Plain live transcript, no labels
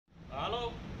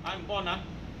I'm Bon.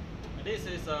 This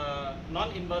is a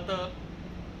non-inverter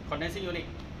condensing unit.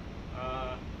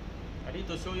 I need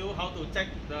to show you how to check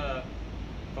the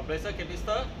compressor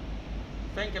capacitor,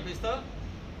 fan capacitor,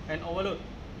 and overload.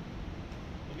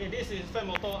 Okay, this is fan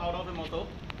motor, out of the motor.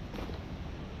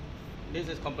 This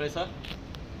is compressor.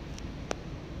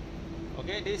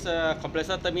 Okay, this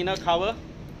compressor terminal cover.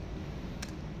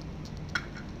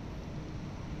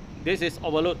 This is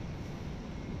overload.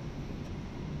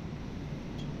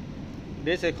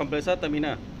 This is compressor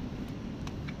terminal.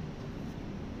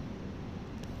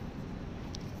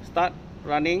 Start,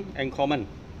 running, and common.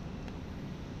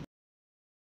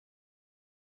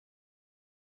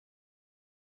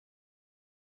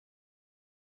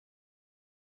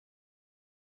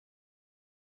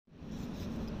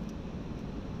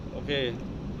 Okay,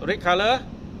 red color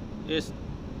is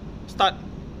start,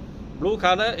 blue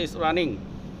color is running,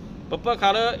 purple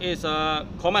color is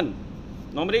common.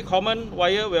 Normally common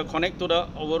wire will connect to the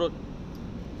overload.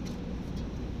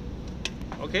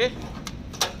 Okay,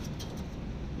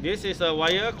 this is a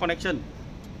wire connection.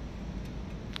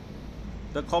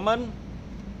 The purple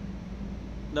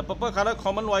color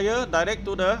common wire direct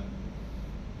to the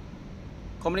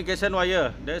communication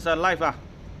wire. There's a live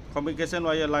communication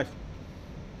wire live.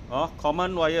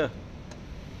 Common wire.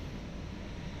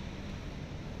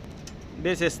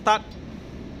 This is start.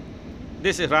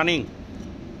 This is running.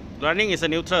 Running is a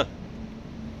neutral.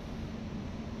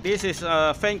 This is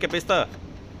a fan capacitor.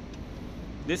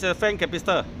 This is a fan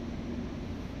capacitor.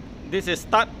 This is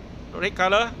start, red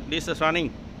color. This is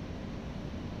running.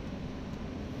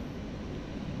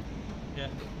 Yeah.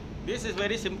 This is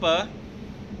very simple.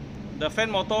 The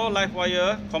fan motor live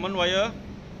wire, common wire,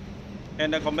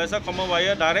 and the compressor common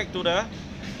wire direct to the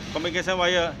communication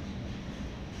wire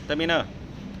terminal.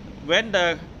 When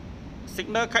the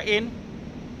signal cut in,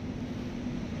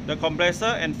 the compressor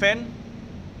and fan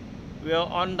will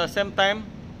on the same time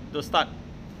to start.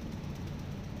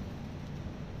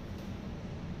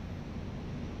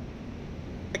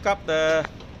 Pick up the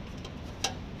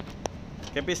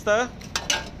capacitor.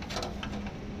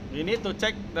 We need to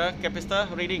check the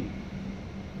capacitor reading.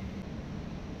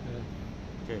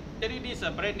 Okay. This is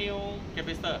a brand new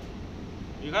capacitor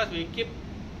because we keep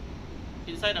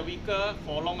inside the vehicle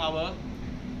for long hour.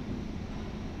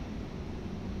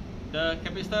 The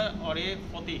capacitor already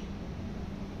 40.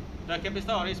 The capacitor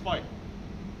already spoiled,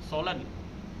 swollen.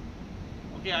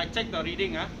 Okay, I check the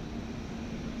reading.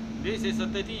 This is a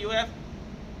 30 UF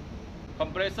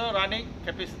compressor running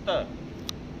capacitor.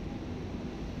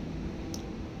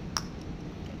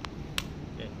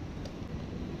 Okay.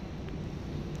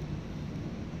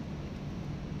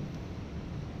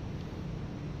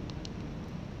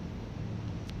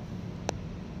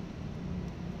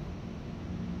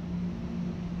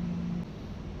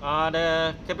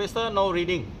 The capacitor no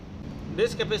reading.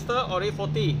 This capacitor already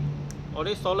 40,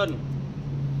 already swollen.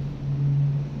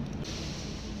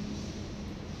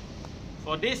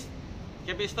 For this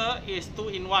capacitor is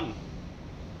 2-in-1.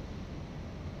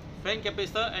 Fan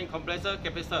capacitor and compressor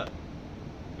capacitor.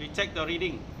 We check the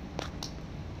reading.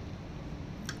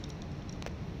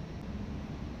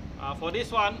 For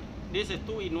this one, this is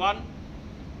 2-in-1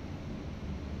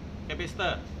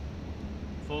 capacitor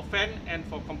for fan and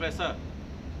for compressor.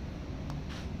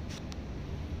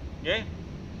 Okay,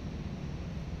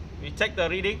 we check the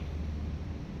reading.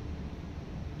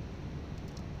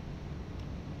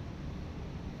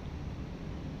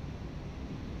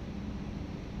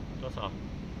 What's up?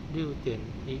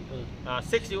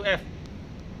 6 UF.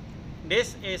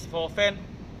 This is for fan.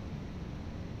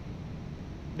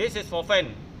 This is for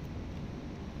fan.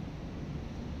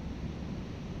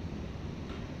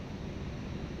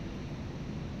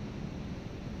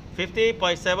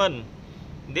 $50.7.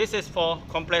 This is for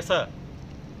compressor.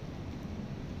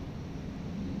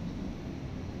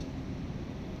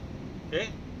 Okay.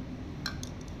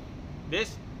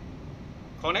 This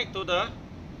connect to the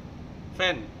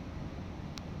fan.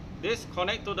 This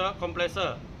connect to the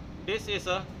compressor. This is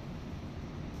a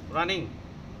running.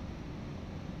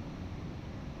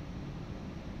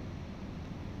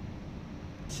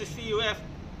 UF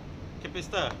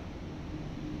capacitor.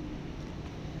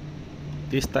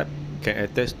 This type can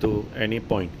attach to any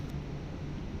point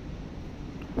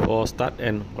for start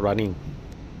and running.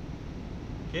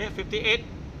 Okay, 58.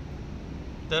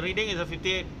 The reading is a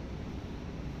 58.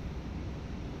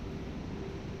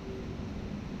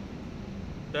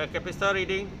 The capacitor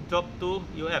reading dropped to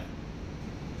UF.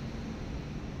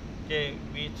 Okay,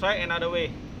 we try another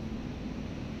way.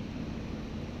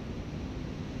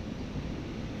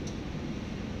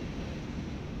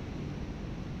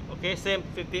 Okay, same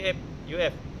 58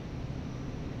 UF.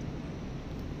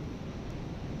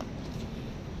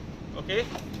 Okay.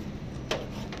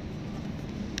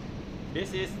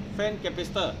 This is fan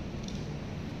capacitor.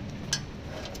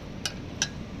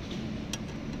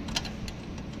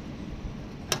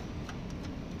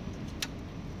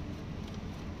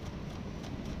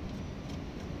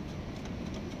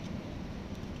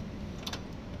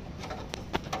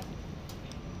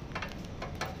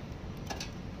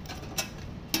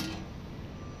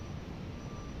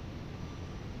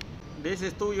 This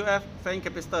is 2 UF fan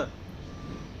capacitor.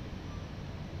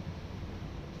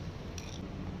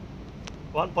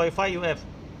 1.5 UF.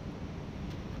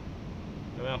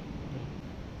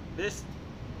 This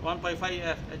 1.5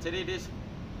 UF. Actually, this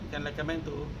can recommend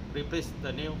to replace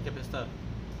the new capacitor.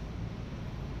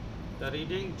 The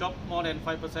reading dropped more than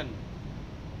 5%.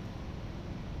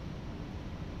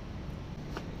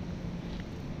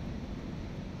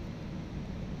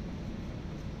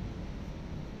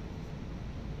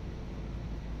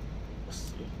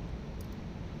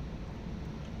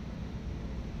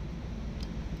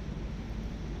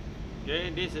 Okay,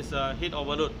 this is a heat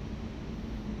overload.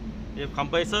 If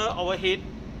compressor overheat,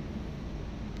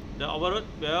 the overload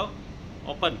will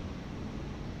open.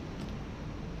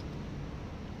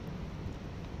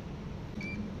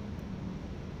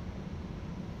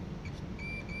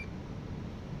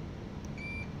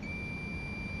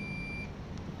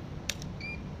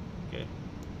 Okay.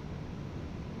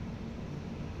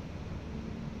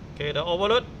 Okay, the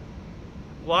overload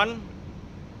 1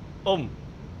 ohm.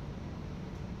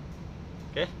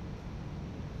 Okay.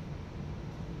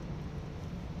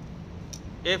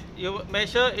 If you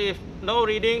measure if no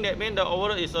reading, that means the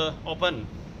overload is open.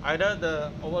 Either the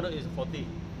overload is 40.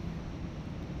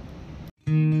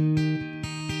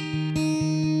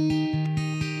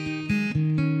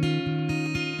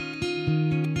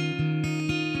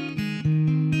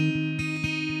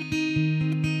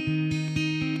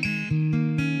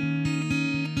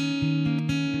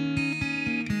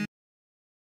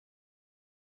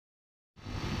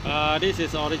 This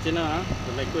is original,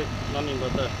 the liquid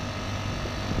non-inverter.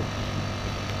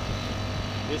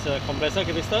 This is a compressor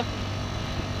capacitor.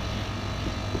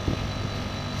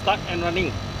 Start and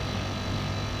running.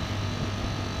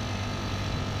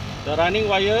 The running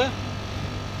wire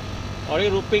already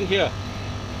looping here.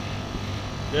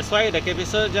 That's why the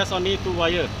capacitor just only 2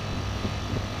 wire.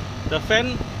 The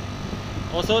fan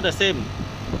also the same.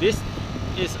 This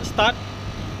is start.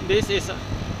 This is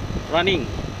running.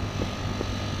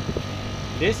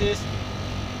 This is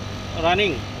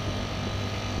running.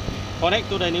 Connect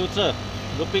to the neutral,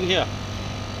 looping here.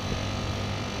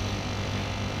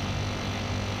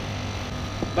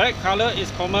 Black color is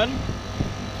common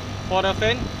for the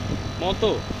fan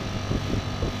motor.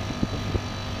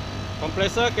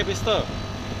 Compressor capacitor,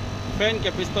 fan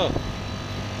capacitor.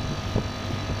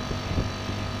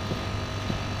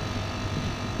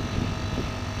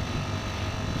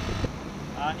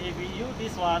 If we use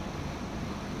this one,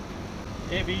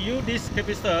 if we use this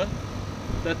capacitor,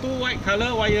 the 2 white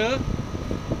color wire,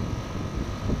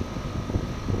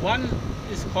 one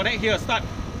is connect here, start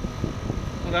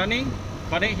running,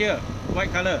 connect here,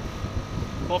 white color.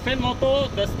 For fan motor,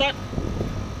 the start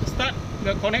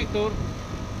will connect to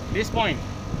this point,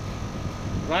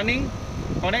 running,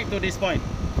 connect to this point.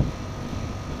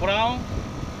 Brown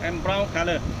and brown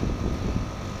color,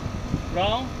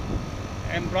 brown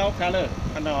and brown color.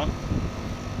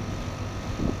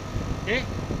 Okay,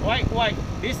 white.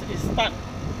 This is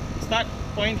start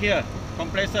point here,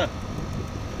 compressor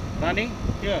running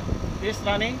here. This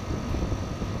running,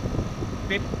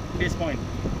 flip this point.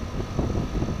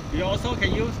 You also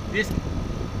can use this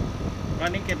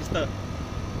running capacitor.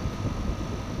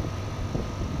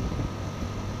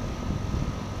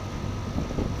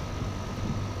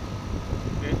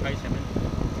 Okay,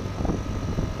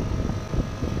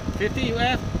 50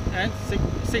 UF and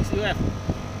 6 UF.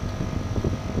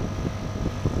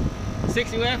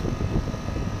 6 UF,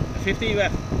 50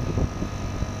 UF.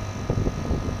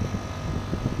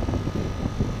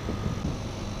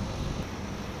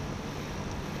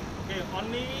 Okay,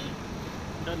 only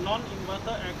the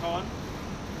non-inverter aircon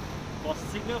for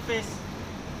single phase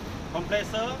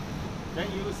compressor, then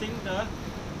using the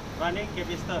running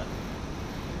capacitor.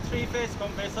 3 phase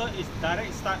compressor is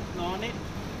direct start, no need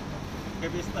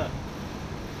capacitor.